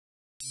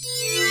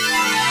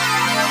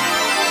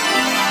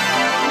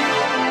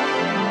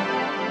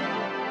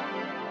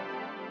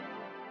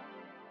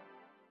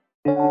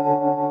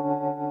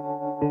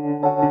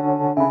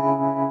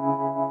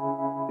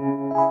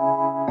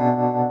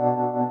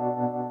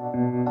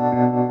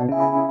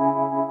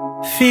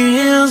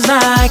Feels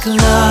like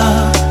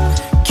love.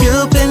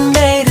 Cupid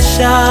made a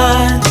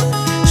shot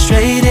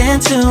straight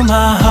into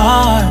my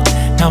heart.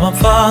 Now I'm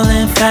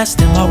falling fast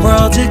and my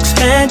world's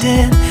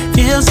expanding.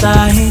 Feels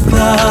like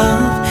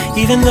love.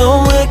 Even though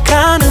we're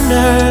kinda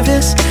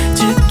nervous,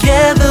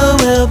 together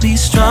we'll be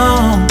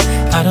strong.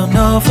 I don't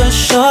know for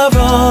sure,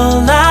 all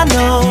I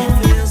know.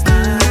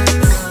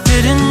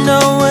 Didn't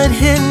know what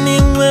hit me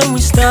when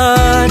we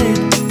started.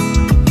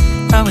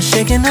 I was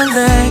shaking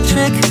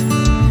electric,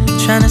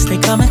 trying to stay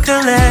calm and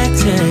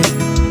collected.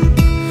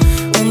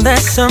 On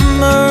that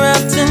summer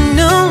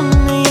afternoon,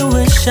 you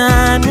were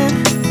shining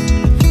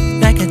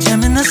like a gem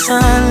in the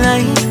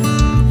sunlight.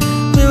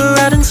 We were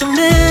out until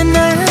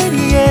midnight,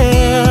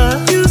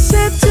 yeah. You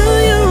said, do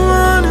you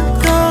wanna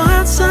go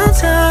out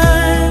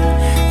sometime?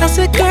 I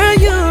said, girl,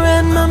 you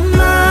read my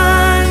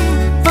mind.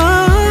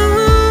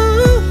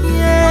 Oh,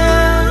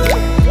 yeah.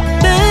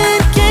 Then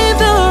came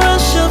the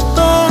rush of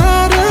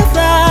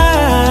butterflies,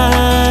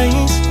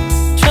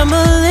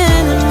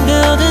 trembling and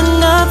building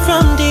up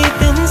from deep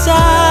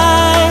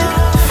inside.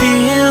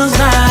 Feels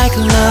like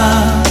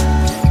love.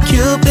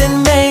 Cupid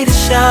made a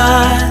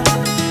shot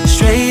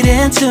straight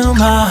into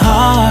my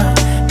heart.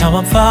 Now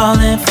I'm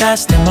falling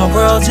fast and my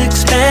world's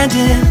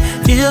expanding.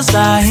 Feels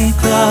like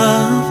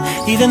love.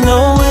 Even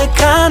though we're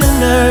kinda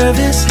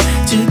nervous,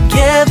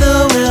 together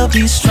we'll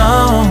be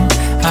strong.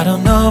 I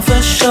don't know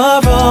for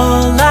sure,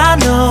 all I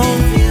know.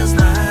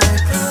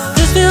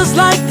 This feels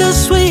like the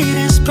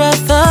sweetest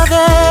breath of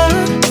air.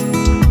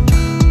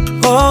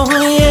 Oh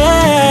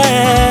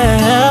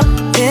yeah,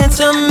 it's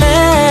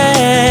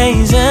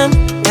amazing.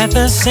 At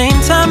the same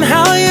time,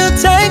 how you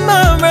take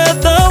my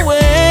breath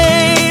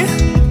away.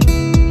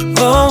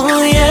 Oh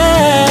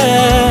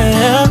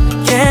yeah,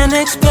 can't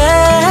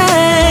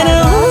explain.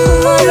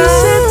 You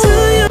said to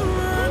you.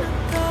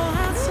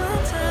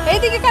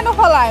 এইদিকে কেন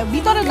ফলায়?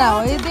 ভিতরে নাও,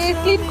 এই যে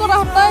clean করা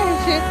হতো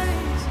এসে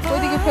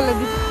ওইদিকে ফেলে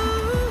দিস।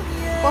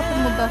 কফির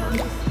মধ্যে আছে।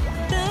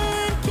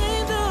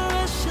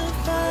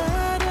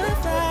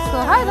 So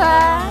hi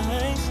there.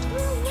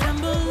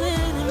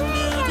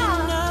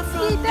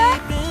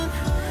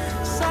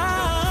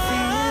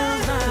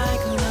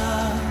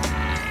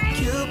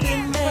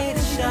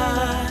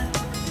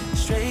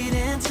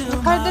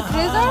 Heard the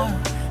treasure?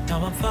 Now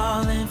I'm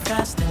falling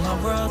fast and my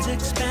world's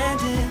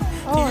expanding.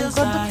 Oh, you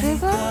got the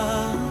treasure?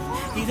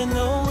 Even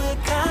though we're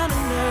kind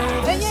of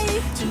nervous.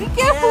 Be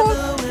careful.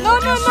 No,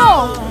 no, no.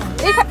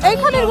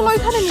 এইখানে এগুলো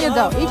এখানে নিয়ে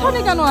যাও। এইখানে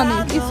কেন আনি?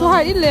 It's so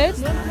high, isn't it?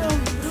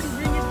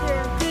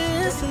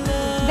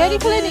 Daddy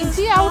cleaning.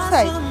 See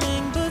outside.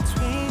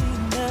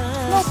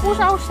 No, push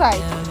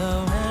outside.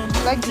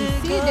 Like this.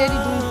 See, Daddy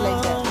do it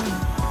like that.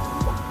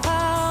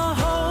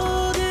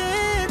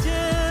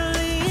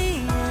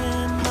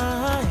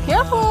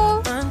 Careful.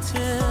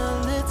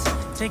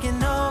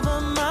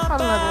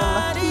 Allah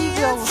Allah, কি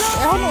যে অবস্থা।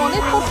 এখন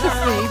অনেক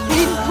করতেছে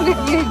ক্লিন করে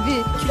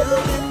দিয়ে।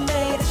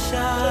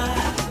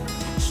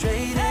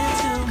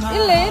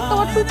 ইলে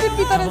তোমার টুপির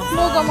ভিতরে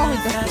স্নো জমা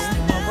হইতেছে।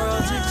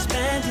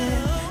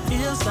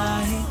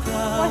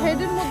 তোমার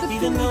হেডের মধ্যে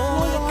স্নো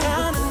জমা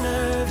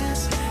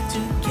হইতেছে।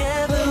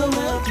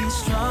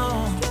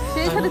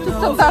 সেইখানে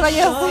চুপচাপ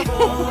দাঁড়াইয়া আছে।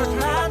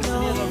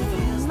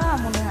 না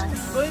মনে হয়।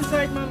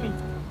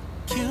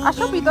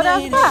 আসো ভিতরে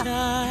আসবা।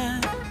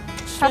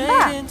 ঠান্ডা?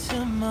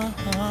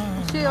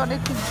 সে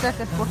অনেক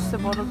জ্যাকেট পরছে,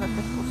 বড়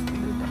জ্যাকেট পরছে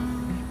দুইটা।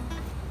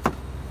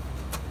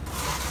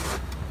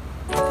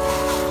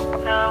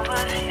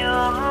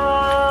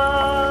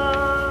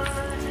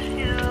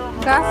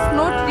 গাছ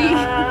স্নো ট্রি,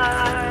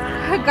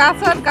 গাছ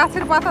আর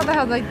গাছের পাতা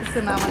দেখা যাইতেছে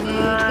না, মানে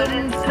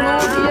একদম স্নো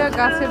দিয়ে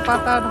গাছের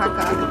পাতা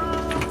Dhaka.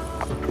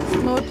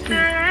 Snow tree,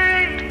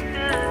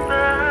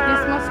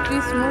 Christmas tree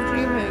snow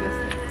tree হয়ে গেছে।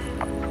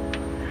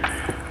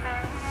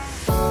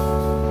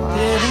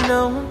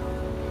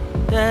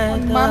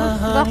 মানুষ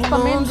রাস্তা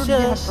মেইন রোড দিয়ে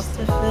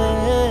হাঁটতেছে,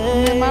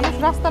 মানুষ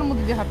রাস্তার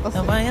মধ্যে দিয়ে হাঁটতেছে।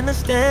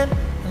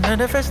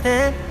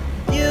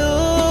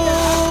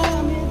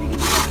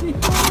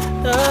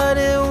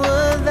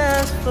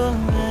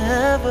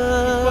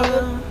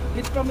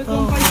 তুমি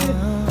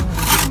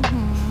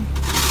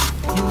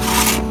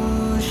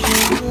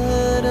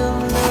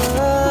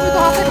তো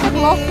হাতে একটা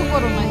গ্লাভস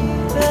করো নাই,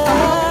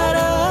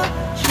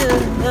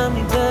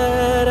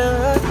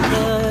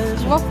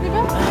 গ্লাভস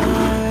নিবে?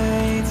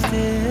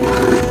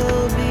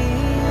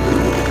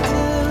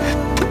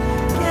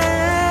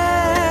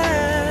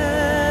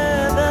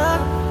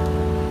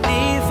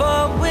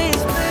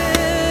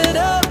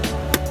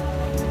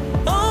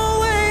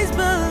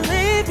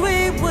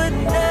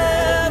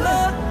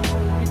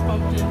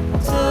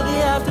 So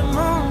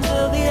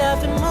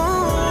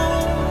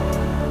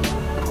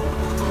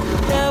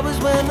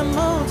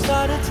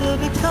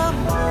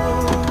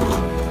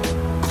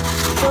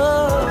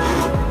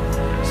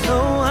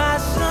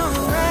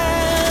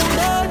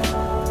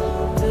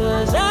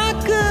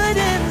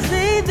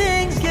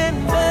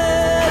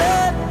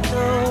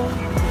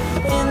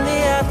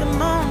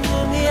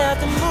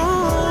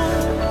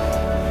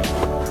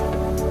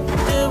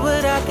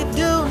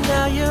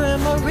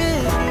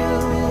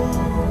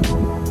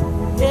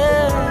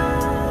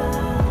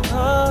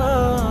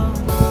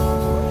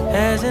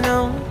holding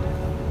on.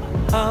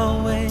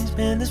 Always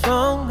been this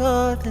wrong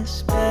or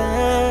this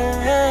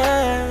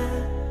bad.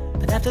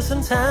 But after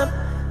some time,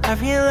 I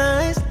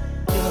realized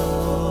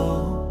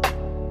you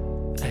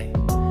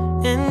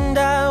and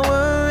I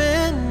were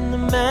in the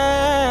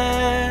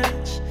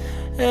match.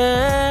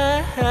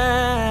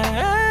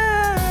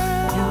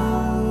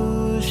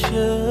 You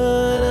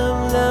should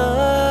have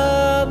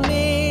loved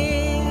me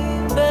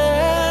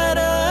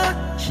better.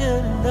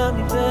 Should have loved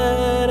me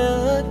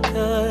better,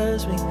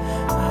 'cause we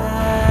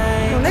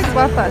অনেক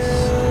বাতাস।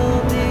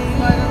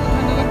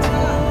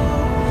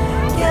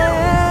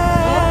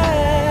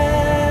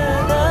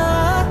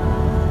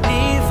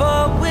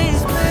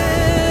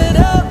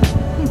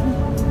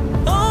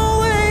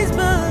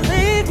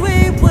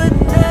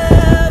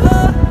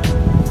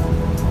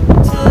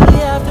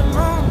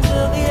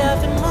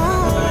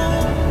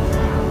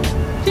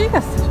 ঠিক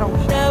আছে,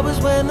 সমস্যা। That was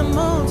when the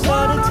moon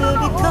started to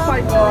become. Oh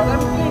my God,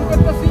 I'm clean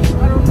with the sea.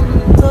 I don't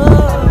know.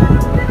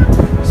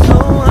 So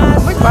I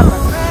অনেক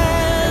বাতাস।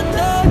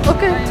 surrendered.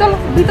 ওকে, চলো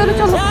ভিতরে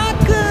চলো। I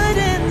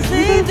couldn't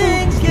see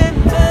things get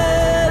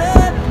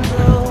better.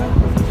 No.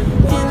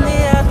 In the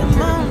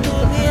afternoon,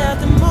 in the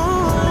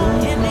afternoon,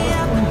 in the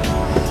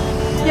afternoon.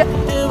 Yeah,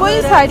 go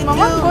inside,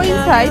 Mama. Go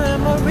inside.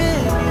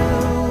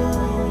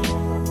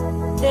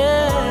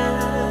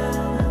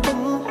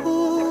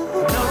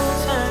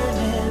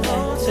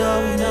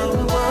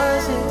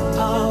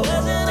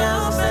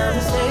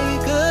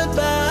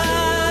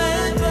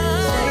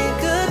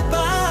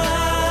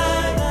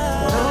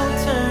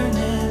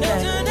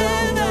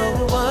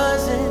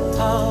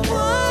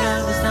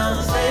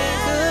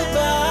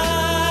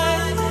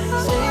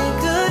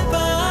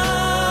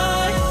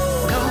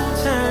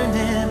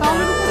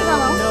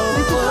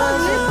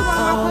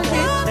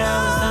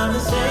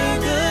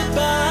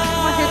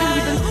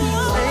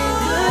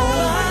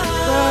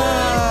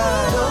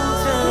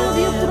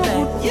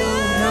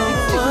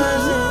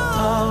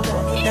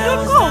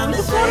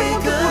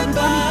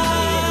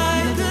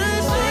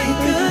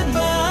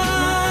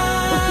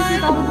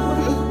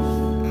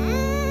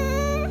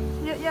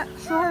 Yeah,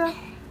 Sohara.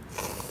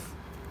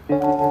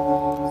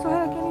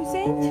 Sohara, can you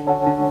say it?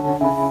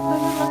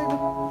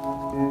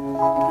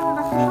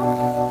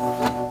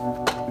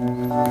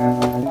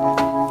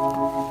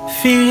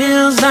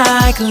 Feels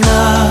like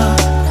love.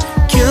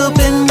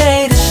 Cupid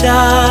made a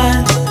shot.